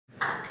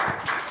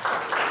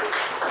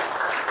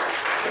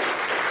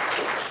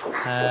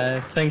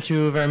Thank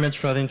you very much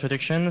for the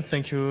introduction.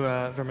 Thank you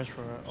very much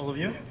for all of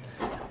you.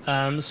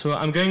 So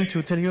I'm going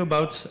to tell you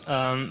about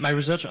my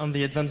research on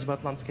the advanced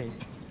bot landscape.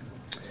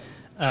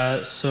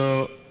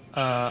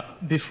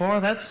 Before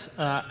that,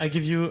 I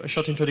give you a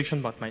short introduction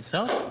about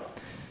myself.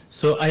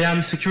 So I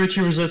am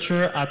security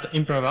researcher at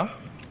Imperva.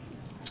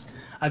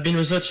 I've been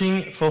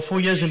researching for 4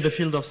 years in the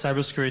field of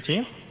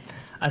cybersecurity.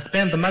 I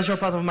spent the major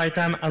part of my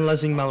time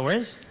analyzing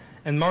malwares,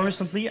 and more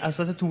recently, I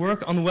started to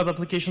work on web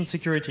application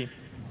security.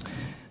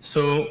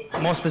 So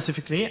more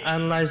specifically, I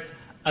analyzed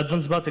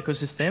advanced bot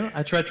ecosystem.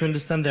 I tried to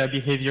understand their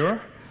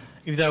behavior,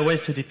 if there are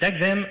ways to detect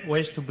them,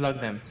 ways to block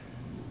them.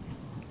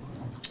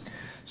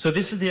 So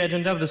this is the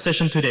agenda of the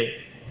session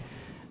today.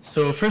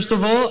 So first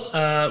of all,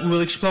 we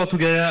will explore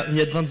together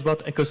the advanced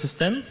bot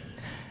ecosystem.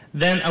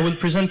 Then I will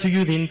present to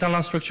you the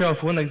internal structure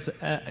of one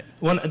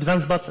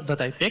advanced bot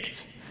that I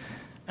picked.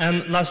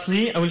 And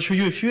lastly, I will show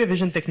you a few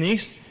evasion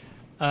techniques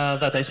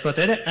that I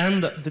spotted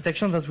and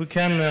detection that we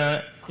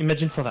can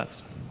imagine for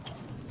that.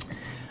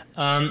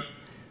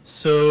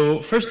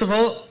 So first of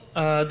all,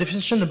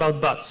 definition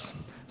about bots.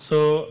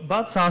 So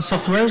bots are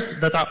softwares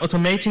that are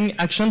automating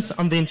actions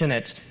on the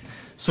internet.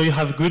 So you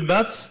have good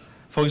bots,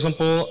 for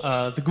example,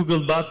 the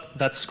Google bot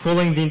that's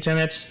scrolling the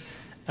internet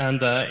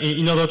and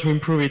in order to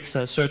improve its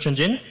search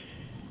engine.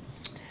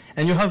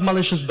 And you have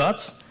malicious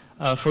bots,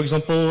 for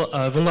example,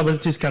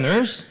 vulnerability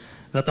scanners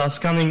that are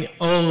scanning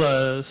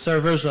all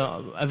servers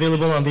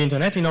available on the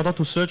internet in order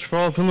to search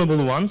for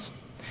vulnerable ones.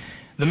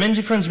 The main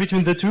difference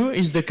between the two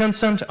is the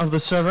consent of the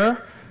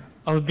server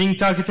of being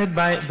targeted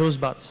by those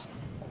bots.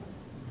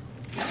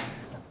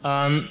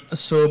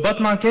 So bot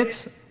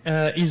market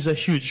is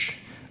huge.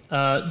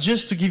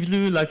 Just to give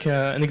you like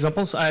an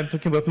example, so I'm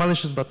talking about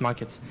malicious bot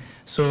markets.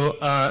 So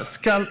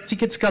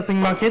ticket scalping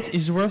market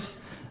is worth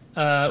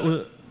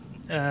more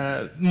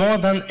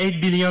than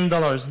 $8 billion.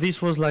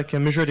 This was like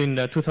measured in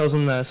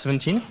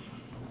 2017.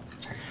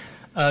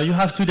 You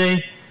have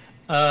today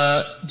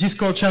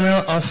Discord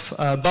channel of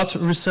bot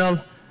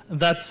resell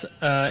that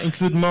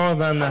include more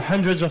than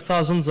hundreds of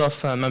thousands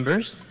of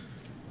members.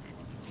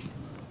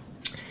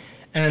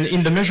 And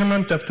in the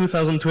measurement of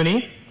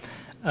 2020,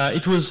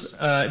 it was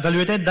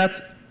evaluated that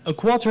a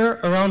quarter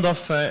around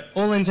of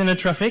all internet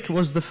traffic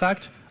was the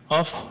fact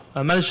of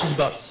malicious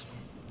bots.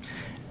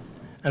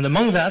 And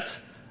among that,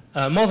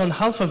 more than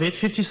half of it,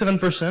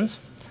 57%,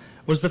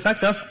 was the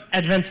fact of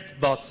advanced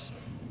bots.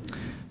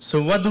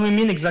 So what do we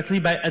mean exactly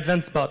by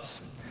advanced bots?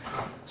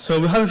 So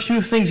we have a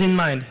few things in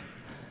mind.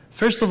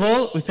 First of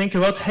all, we think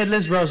about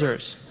headless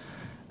browsers.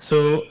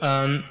 So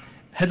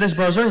headless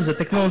browser is a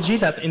technology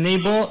that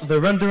enables the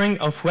rendering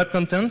of web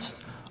content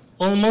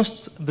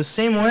almost the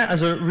same way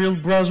as a real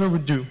browser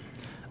would do.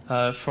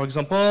 For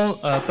example,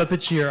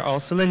 Puppeteer or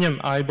Sillam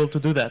are able to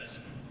do that.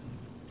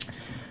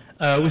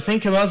 We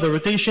think about the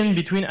rotation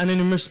between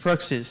anonymous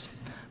proxies.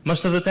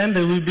 Most of the time,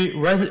 they will be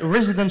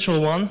residential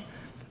one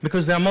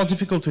because they are more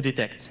difficult to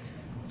detect.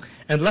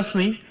 And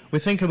lastly, we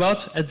think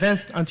about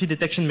advanced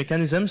anti-detection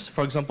mechanisms,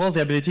 for example,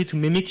 the ability to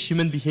mimic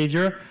human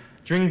behavior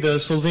during the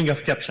solving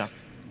of CAPTCHA.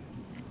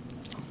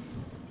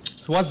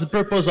 So what's the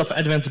purpose of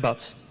advanced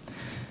bots?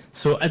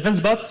 So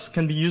advanced bots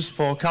can be used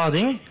for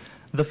carding,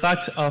 the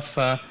fact of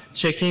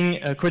checking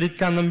credit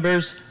card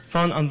numbers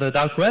found on the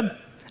dark web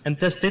and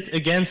test it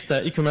against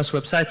e-commerce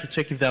website to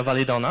check if they're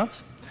valid or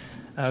not.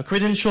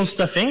 Credential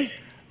stuffing,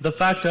 the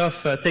fact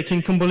of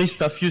taking combo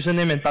list of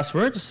username and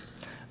passwords,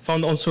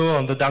 found also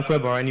on the dark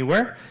web or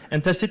anywhere,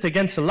 and test it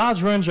against a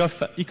large range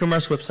of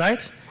e-commerce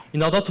websites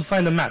in order to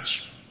find a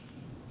match.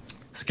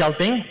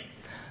 Scalping,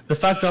 the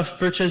fact of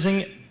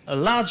purchasing a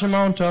large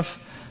amount of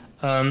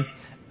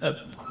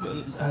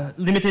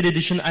limited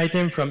edition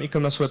item from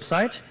e-commerce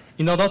website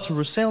in order to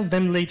resell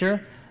them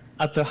later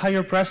at a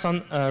higher price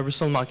on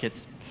resale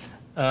markets.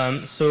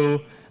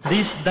 So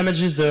this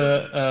damages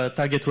the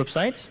target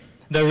website,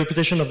 the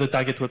reputation of the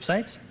target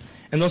website,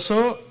 and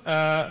also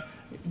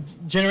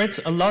generates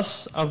a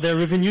loss of their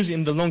revenues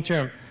in the long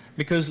term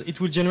because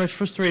it will generate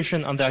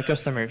frustration on their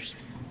customers.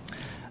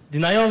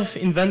 Denial of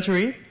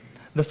inventory,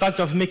 the fact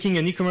of making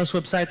an e-commerce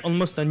website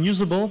almost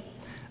unusable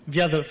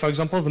via, for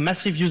example, the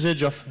massive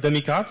usage of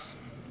dummy cards,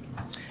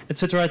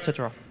 etc.,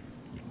 etc.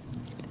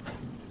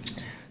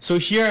 So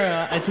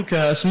here I took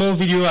a small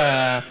video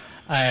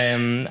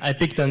I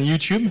picked on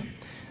YouTube.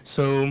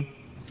 So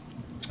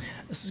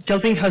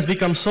scalping has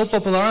become so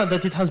popular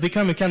that it has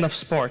become a kind of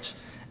sport.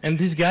 And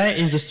this guy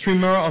is a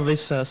streamer of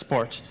this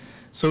sport.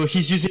 So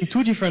he's using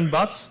two different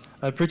bots,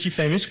 pretty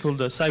famous, called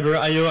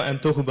Cyber.io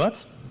and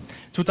ToruBot,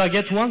 to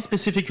target one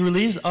specific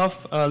release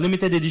of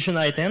limited edition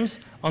items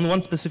on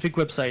one specific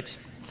website.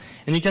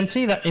 And you can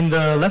see that in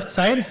the left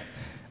side,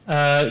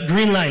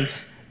 green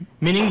lines,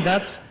 meaning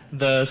that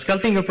the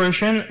scalping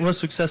operation was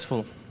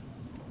successful.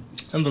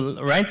 On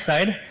the right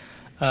side,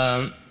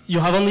 you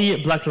have only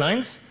black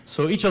lines,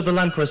 so each of the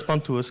lines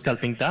corresponds to a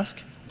scalping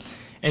task.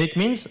 And it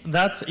means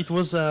that it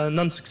was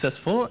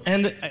non-successful.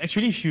 And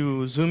actually, if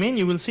you zoom in,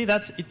 you will see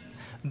that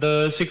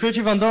the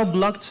security vendor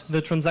blocked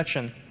the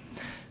transaction.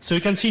 So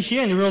you can see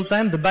here in real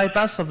time the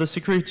bypass of the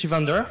security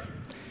vendor.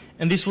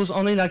 And this was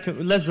only like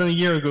less than a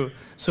year ago.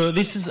 So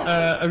this is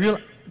a real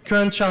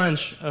current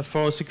challenge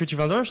for security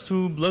vendors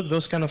to block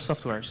those kind of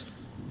softwares.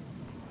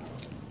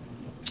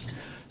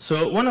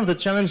 So one of the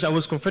challenges I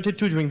was confronted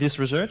to during this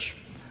research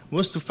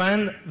was to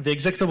find the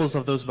executables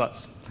of those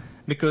bots.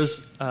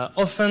 Because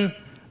often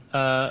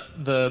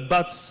the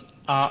bots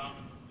are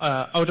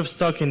out of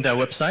stock in their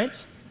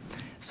websites.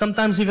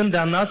 Sometimes even they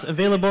are not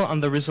available on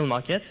the resale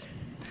market.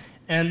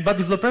 And bot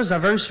developers are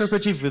very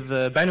secretive with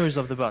the binaries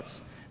of the bots.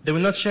 They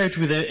will not share it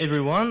with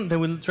everyone. They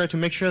will try to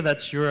make sure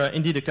that you're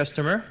indeed a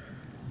customer.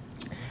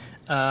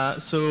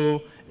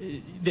 Because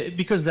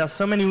there are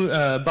so many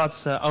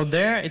bots out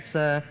there, it's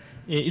a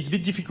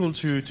bit difficult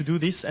to do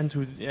this and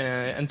to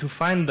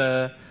find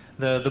the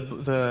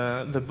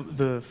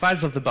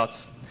files of the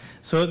bots.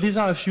 So these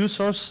are a few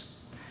sources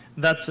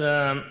that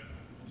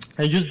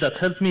I used that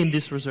helped me in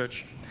this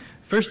research.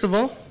 First of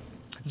all,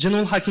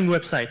 general hacking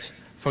website.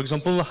 For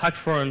example, hack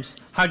forums,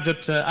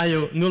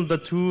 hack.io,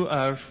 null.2,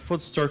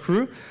 fraudster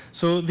crew.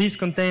 So these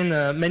contain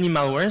many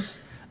malwares,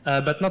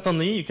 but not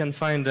only. You can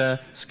find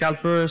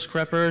scalpers,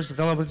 scrappers,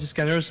 vulnerability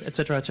scanners,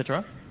 etc.,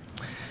 etc.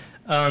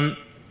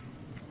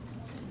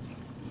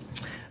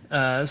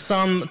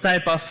 Some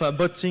type of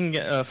botting,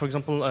 for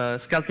example,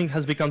 scalping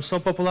has become so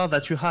popular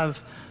that you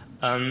have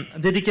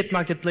dedicated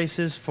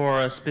marketplaces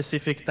for a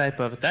specific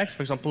type of attacks.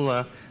 For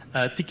example,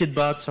 ticket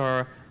bots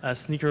or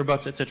sneaker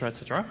bots, etc.,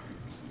 etc.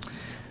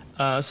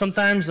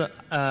 Sometimes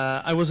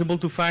I was able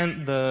to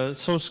find the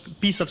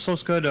piece of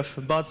source code of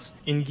bots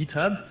in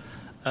GitHub,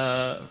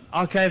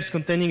 archives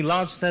containing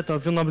large set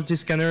of vulnerability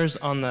scanners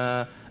on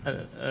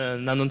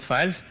unknown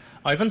files,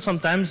 or even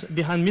sometimes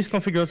behind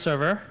misconfigured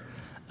server,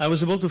 I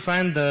was able to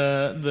find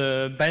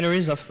the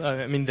binaries of,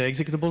 the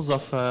executables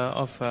of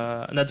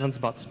an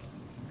advanced bot.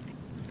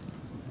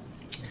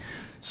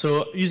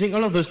 So using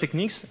all of those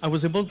techniques, I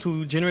was able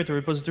to generate a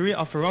repository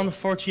of around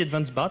 40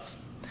 advanced bots.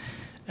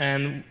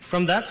 And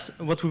from that,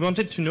 what we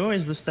wanted to know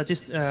is the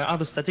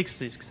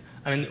statistics.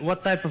 I mean,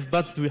 what type of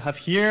bots do we have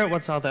here?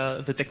 What are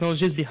the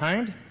technologies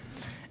behind?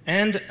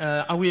 And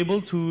are we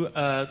able to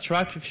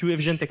track a few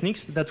evasion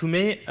techniques that we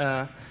may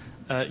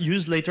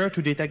use later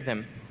to detect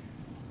them?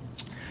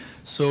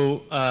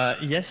 So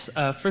yes,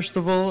 first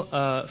of all,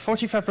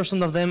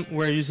 45% of them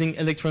were using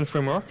Electron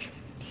framework.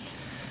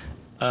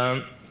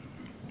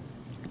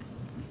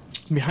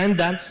 Behind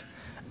that,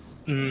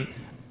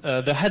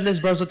 the headless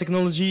browser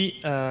technology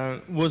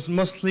was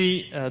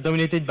mostly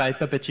dominated by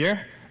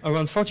Puppeteer.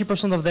 Around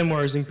 40% of them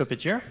were using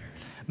Puppeteer.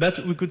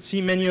 But we could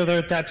see many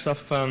other types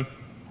of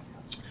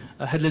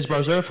headless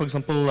browser, for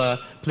example,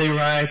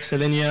 Playwright,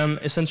 Selenium,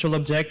 Essential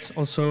Objects,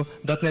 also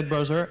 .NET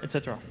browser,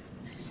 etc.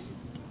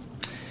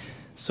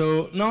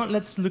 So now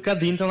let's look at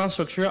the internal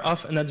structure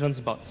of an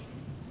advanced bot.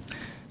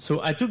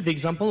 So I took the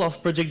example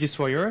of Project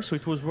Destroyer. So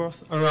it was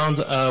worth around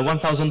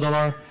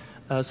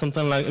 $1,000,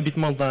 sometime like a bit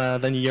more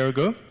than a year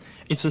ago.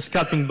 It's a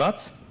scalping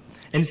bot,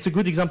 and it's a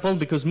good example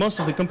because most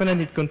of the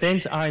components it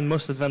contains are in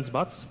most advanced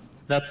bots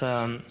that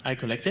I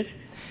collected.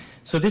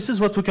 So this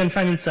is what we can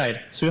find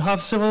inside. So you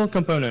have several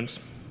components.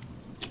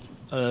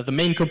 The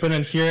main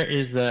component here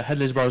is the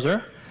headless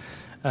browser,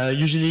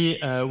 usually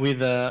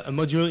with a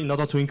module in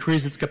order to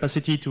increase its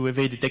capacity to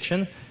evade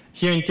detection.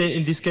 Here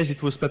in this case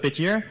it was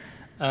Puppeteer,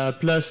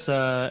 plus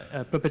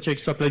Puppeteer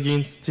extra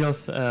plugins,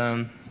 stealth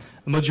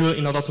module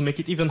in order to make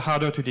it even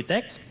harder to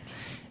detect.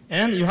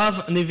 And you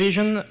have an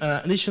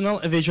additional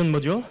evasion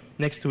module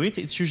next to it.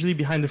 It's usually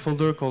behind a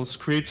folder called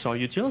scripts or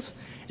utils,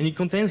 and it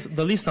contains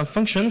the list of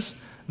functions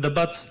the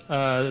bot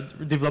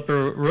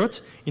developer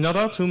wrote in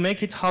order to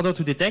make it harder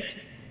to detect,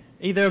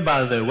 either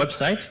by the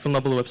website,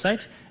 vulnerable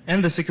website,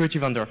 and the security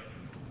vendor.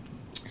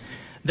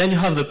 Then you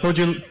have the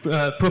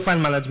profile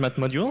management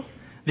module.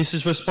 This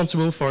is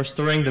responsible for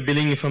storing the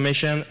billing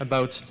information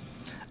about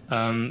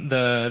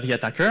the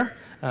attacker,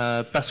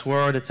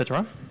 password,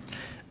 etc.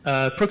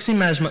 Proxy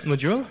management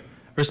module,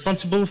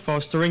 responsible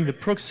for storing the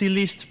proxy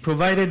list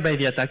provided by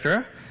the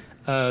attacker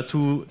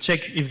to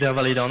check if they are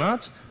valid or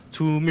not,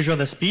 to measure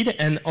the speed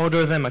and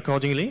order them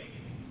accordingly.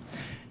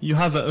 You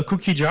have a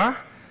cookie jar.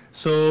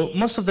 So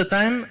most of the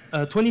time,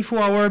 24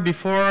 hours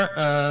before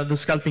the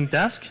scalping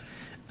task,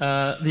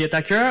 the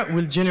attacker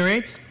will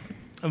generate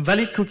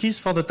valid cookies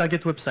for the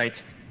target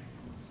website.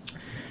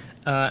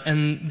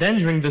 And then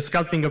during the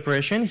scalping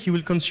operation, he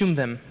will consume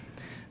them.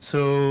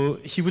 So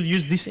he will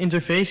use this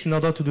interface in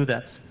order to do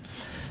that.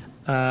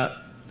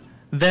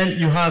 Then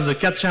you have the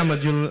CAPTCHA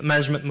module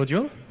management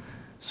module.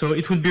 So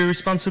it will be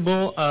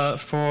responsible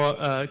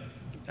for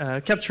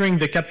capturing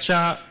the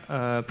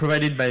CAPTCHA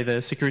provided by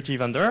the security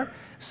vendor,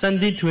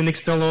 send it to an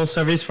external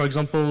service, for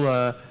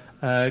example,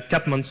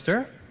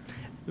 CapMonster,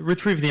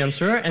 retrieve the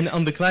answer, and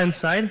on the client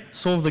side,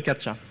 solve the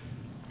CAPTCHA.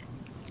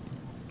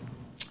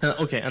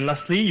 Okay, and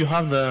lastly, you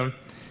have the,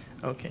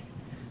 okay.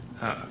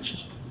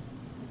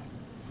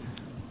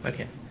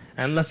 Okay,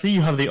 and lastly,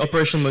 you have the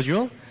operation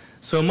module.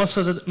 So most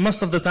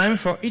of the time,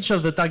 for each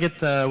of the target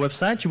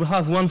website, you will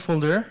have one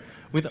folder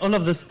with all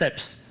of the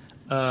steps.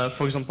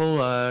 For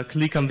example,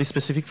 click on this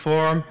specific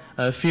form,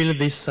 fill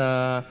this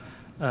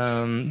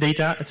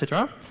data,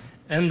 etc.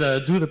 and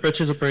do the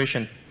purchase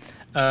operation.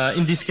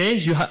 In this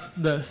case, you have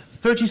the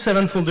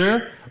 37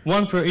 folder,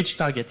 one per each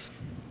target.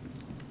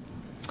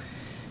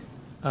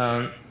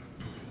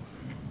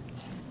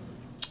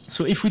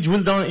 So if we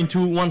drill down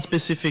into one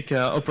specific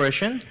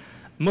operation,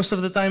 most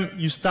of the time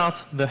you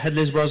start the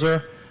headless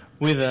browser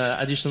with an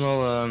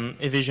additional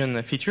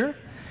evasion feature.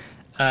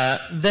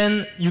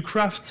 Then you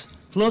craft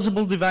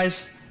plausible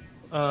device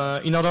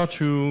in order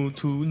to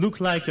look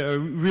like a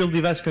real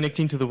device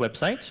connecting to the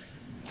website.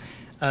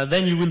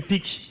 Then you will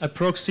pick a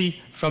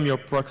proxy from your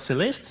proxy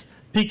list,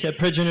 pick a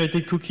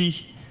pre-generated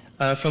cookie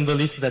from the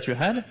list that you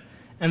had,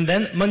 and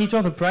then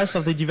monitor the price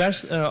of the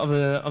device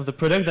of the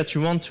product that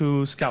you want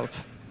to scalp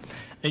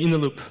in a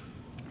loop.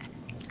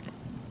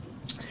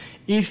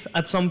 If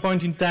at some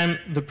point in time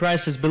the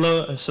price is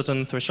below a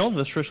certain threshold,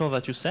 the threshold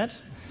that you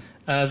set,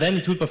 then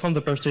it will perform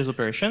the purchase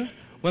operation.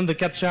 When the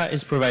CAPTCHA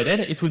is provided,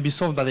 it will be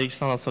solved by the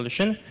external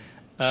solution.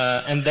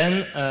 And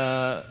then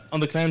on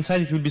the client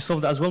side, it will be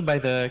solved as well by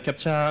the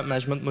CAPTCHA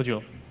management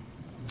module.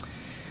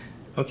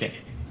 OK.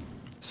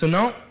 So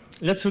now,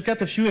 let's look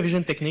at a few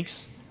evasion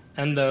techniques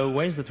and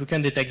ways that we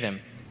can detect them.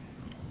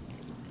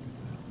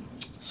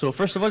 So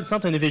first of all, it's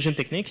not an evasion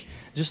technique,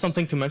 just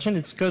something to mention.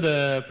 It's code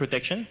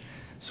protection.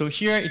 So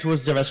here it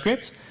was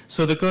JavaScript.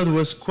 So the code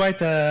was quite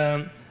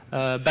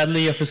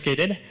badly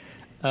obfuscated.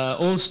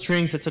 All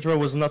strings, etc.,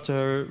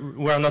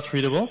 were not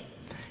readable.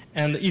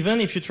 And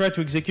even if you try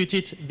to execute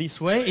it this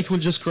way, it will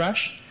just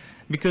crash,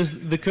 because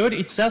the code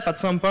itself, at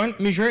some point,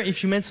 measure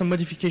if you made some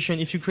modification.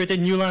 If you created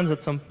new lines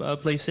at some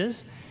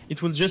places,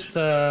 it will just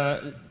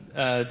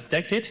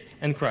detect it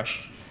and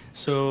crash.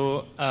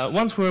 So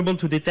once we're able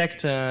to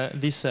detect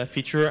this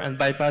feature and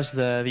bypass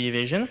the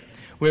evasion,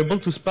 we're able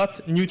to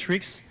spot new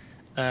tricks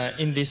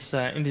in this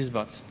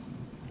bot.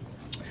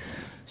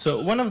 So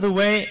one of the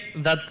ways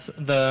that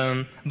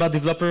the bot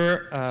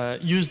developer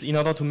used in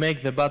order to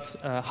make the bot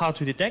hard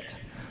to detect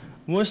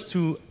was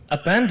to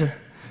append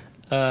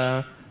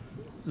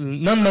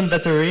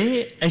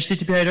non-mandatory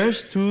HTTP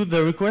headers to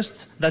the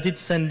requests that it's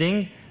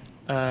sending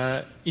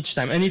each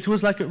time. And it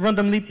was like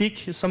randomly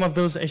pick some of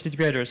those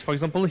HTTP headers. For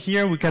example,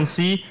 here we can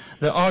see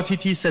the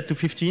RTT set to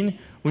 15,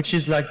 which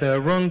is like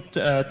the round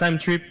time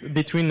trip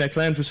between the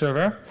client to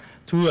server,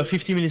 to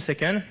 50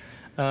 milliseconds.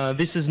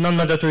 This is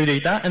non-mandatory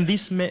data, and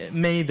this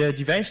made the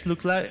device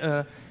look like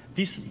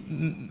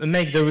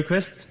make the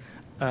request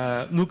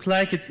look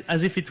like it's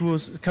as if it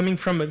was coming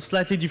from a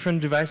slightly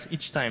different device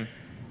each time.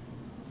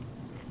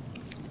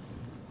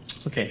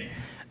 Okay.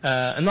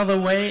 Another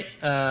way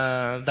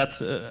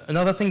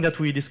another thing that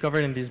we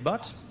discovered in this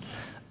bot,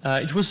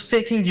 it was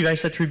faking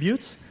device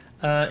attributes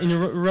in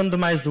a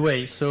randomized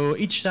way. So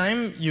each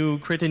time you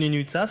created a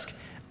new task,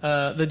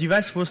 the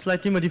device was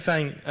slightly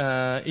modifying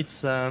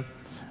its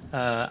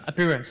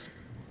appearance.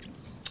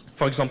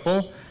 For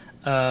example,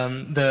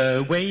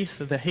 the width,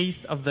 the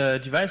height of the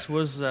device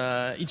was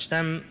each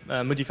time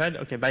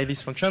modified by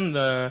this function,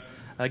 the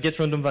get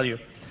random value.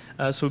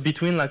 So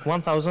between like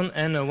 1,000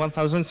 and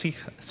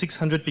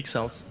 1,600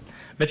 pixels.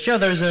 But here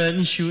there is an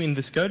issue in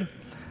this code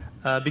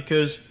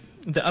because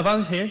the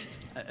avail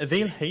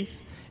height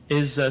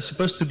is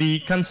supposed to be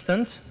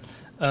constant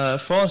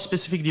for a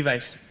specific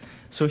device.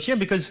 So here,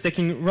 because it's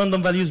taking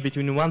random values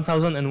between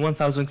 1,000 and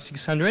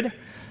 1,600,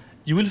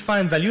 you will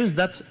find values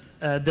that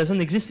doesn't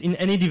exist in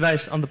any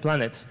device on the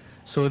planet.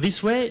 So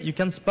this way, you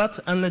can spot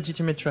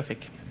illegitimate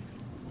traffic.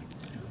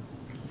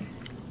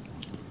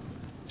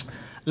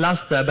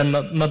 Last but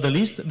not the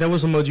least, there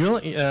was a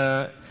module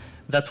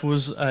that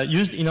was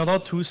used in order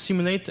to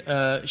simulate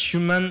a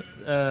human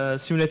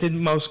simulated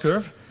mouse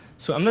curve.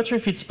 So I'm not sure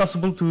if it's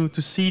possible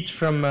to see it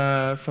from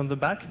the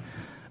back,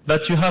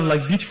 but you have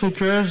like beautiful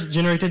curves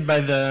generated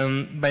by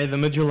the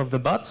module of the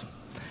bot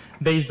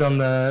based on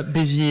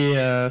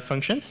Bézier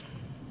functions.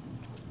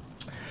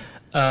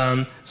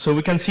 So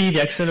we can see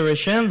the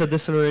acceleration, the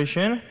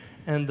deceleration,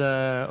 and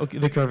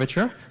the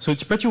curvature. So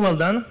it's pretty well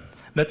done.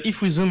 But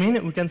if we zoom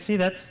in, we can see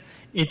that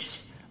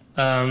it's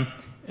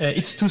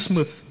too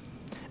smooth.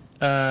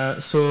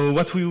 So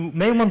what we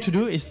may want to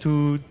do is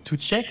to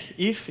check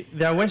if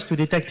there are ways to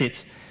detect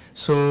it.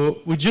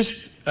 So we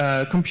just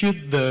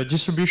compute the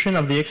distribution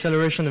of the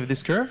acceleration of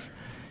this curve,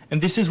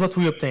 and this is what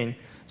we obtain.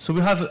 So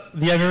we have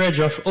the average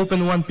of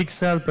open 1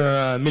 pixel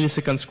per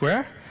millisecond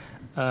square,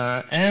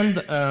 and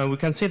we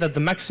can see that the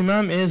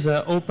maximum is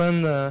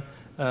open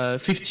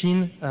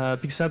 15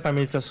 pixel per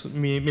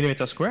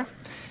millimeter square.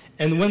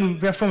 And when we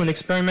perform an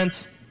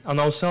experiment on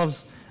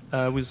ourselves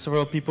with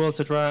several people,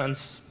 etc., and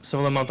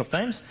several amount of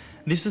times,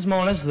 this is more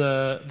or less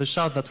the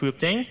chart that we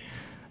obtain.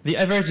 The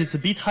average is a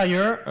bit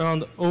higher,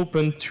 around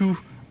open 2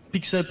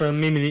 pixels per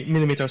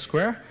millimeter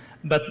square,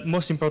 but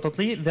most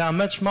importantly, there are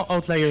much more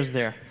outliers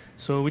there.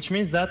 So which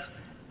means that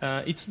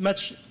it's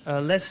much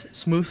less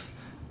smooth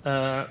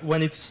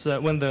when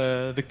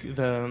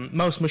the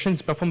mouse motion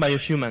is performed by a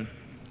human.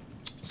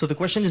 So the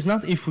question is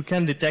not if we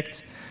can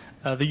detect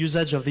the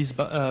usage of this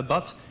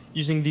bot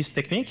using this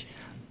technique.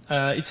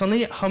 It's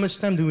only how much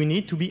time do we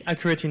need to be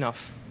accurate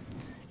enough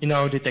in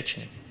our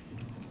detection.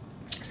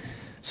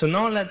 So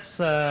now let's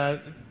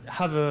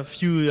have a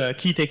few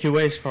key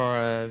takeaways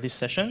for this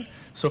session.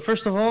 So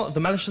first of all, the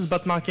malicious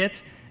bot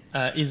market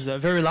is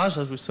very large,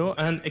 as we saw,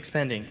 and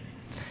expanding.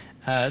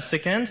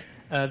 Second,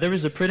 there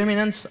is a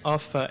predominance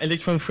of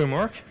Electron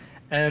framework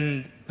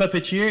and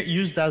Puppeteer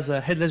used as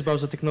a headless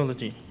browser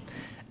technology.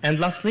 And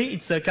lastly,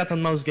 it's a cat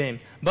and mouse game.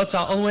 Bots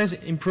are always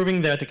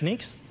improving their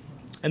techniques,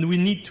 and we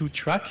need to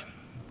track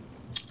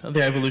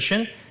their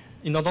evolution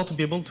in order to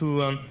be able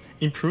to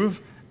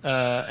improve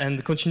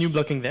and continue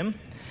blocking them.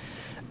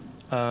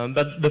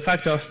 But the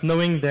fact of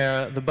knowing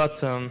the bot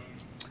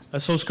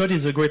source code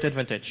is a great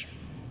advantage.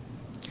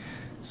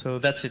 So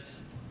that's it.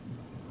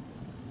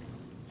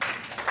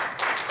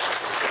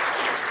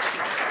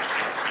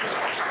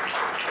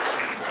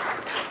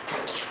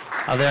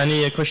 Are there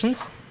any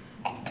questions?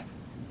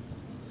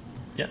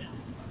 Yeah.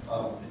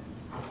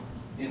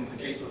 In the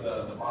case of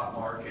the bot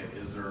market,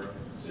 is there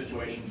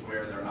situations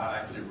where they're not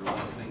actually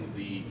releasing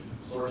the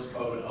source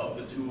code of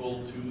the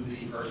tool to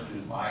the person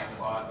who's buying the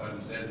bot, but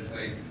instead they're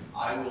saying,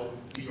 I will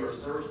be your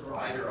service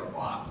provider of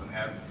bots and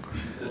have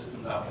these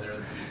systems out there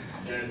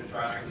that generate the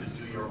traffic to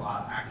do your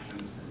bot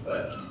actions,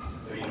 but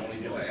they only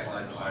be able to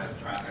analyze the bot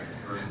traffic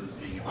versus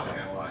being able to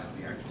analyze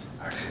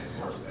the actual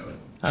source code?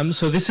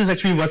 So this is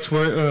actually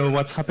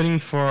what's happening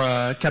for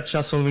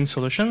CAPTCHA solving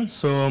solution.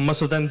 So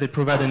most of them, they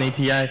provide an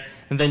API,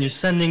 and then you're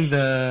sending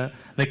the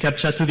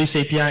CAPTCHA to this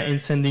API and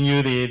sending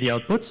you the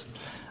outputs.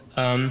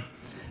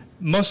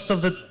 Most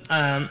of the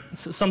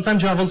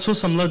sometimes you have also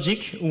some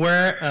logic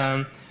where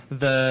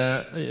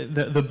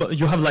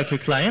you have like a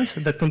client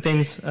that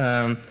contains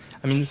some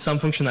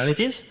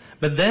functionalities,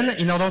 but then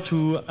in order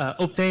to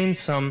obtain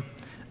some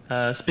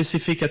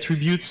specific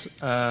attributes,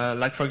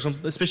 like for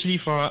example, especially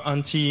for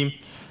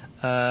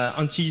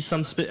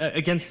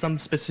against some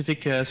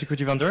specific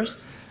security vendors,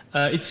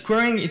 it's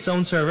querying its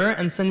own server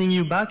and sending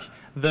you back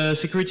the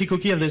security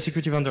cookie of the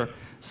security vendor.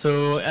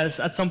 So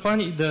at some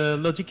point, the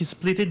logic is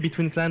split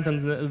between client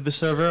and the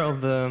server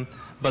of the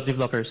bot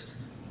developers.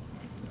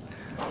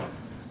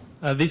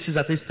 This is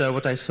at least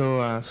what I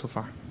saw so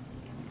far.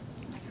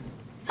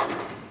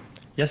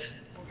 Yes?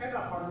 What kind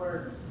of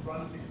hardware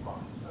runs these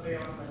bots? Are they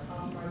on like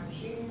on-premise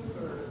machines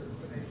or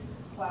are they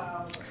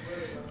cloud? Where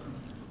are they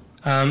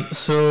running?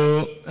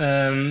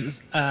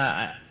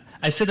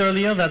 I said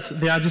earlier that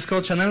there are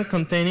Discord channels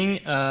containing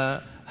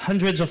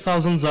hundreds of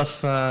thousands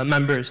of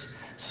members.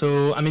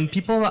 So, I mean,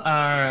 people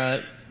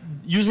are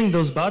using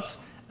those bots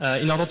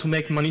in order to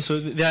make money. So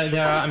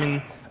there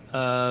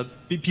are,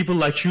 people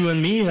like you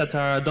and me that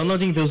are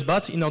downloading those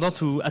bots in order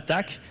to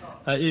attack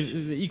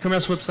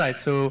e-commerce websites.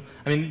 So,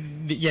 I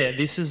mean, yeah,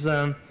 this is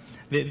a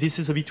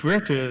bit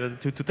weird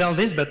to tell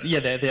this, but yeah,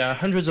 there are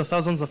hundreds of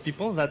thousands of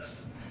people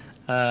that's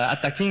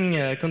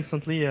attacking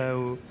constantly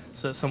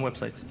some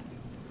websites.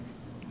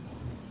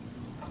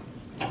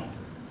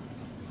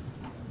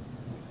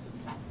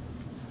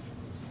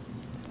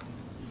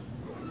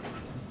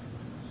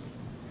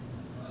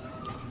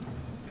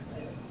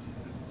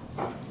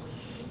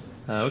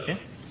 Okay,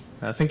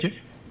 thank you.